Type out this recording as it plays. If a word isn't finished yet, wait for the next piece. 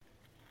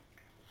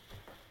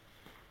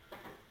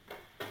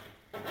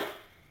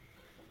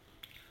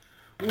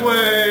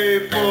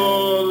Whey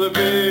for the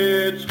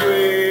bits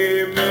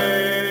we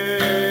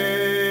make,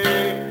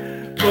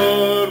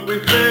 but we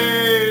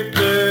face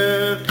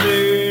the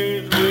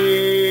things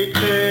we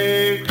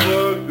take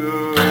for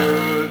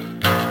good.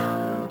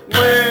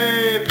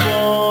 Whey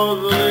for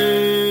the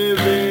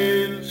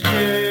living's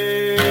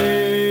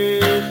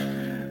case,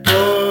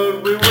 but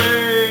we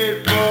wait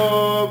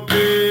for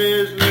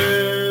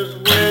business.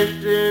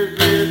 Waste, is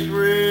this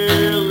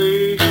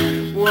really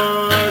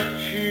what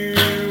you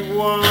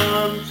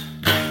want?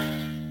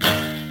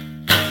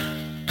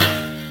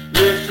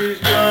 This is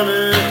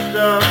gonna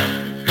stop,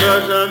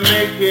 'cause I'm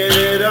making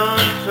it on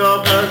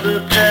top as a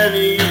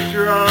penny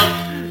drop.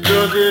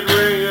 Does it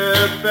ring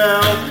a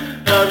bell?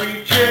 Have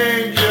you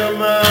changed your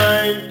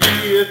mind? Do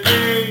you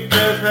think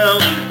there's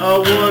help? I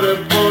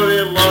wouldn't put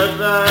it like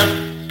that.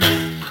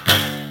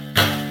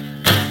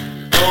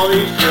 All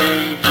these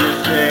things you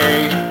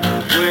say,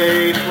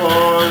 wait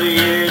for the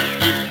itch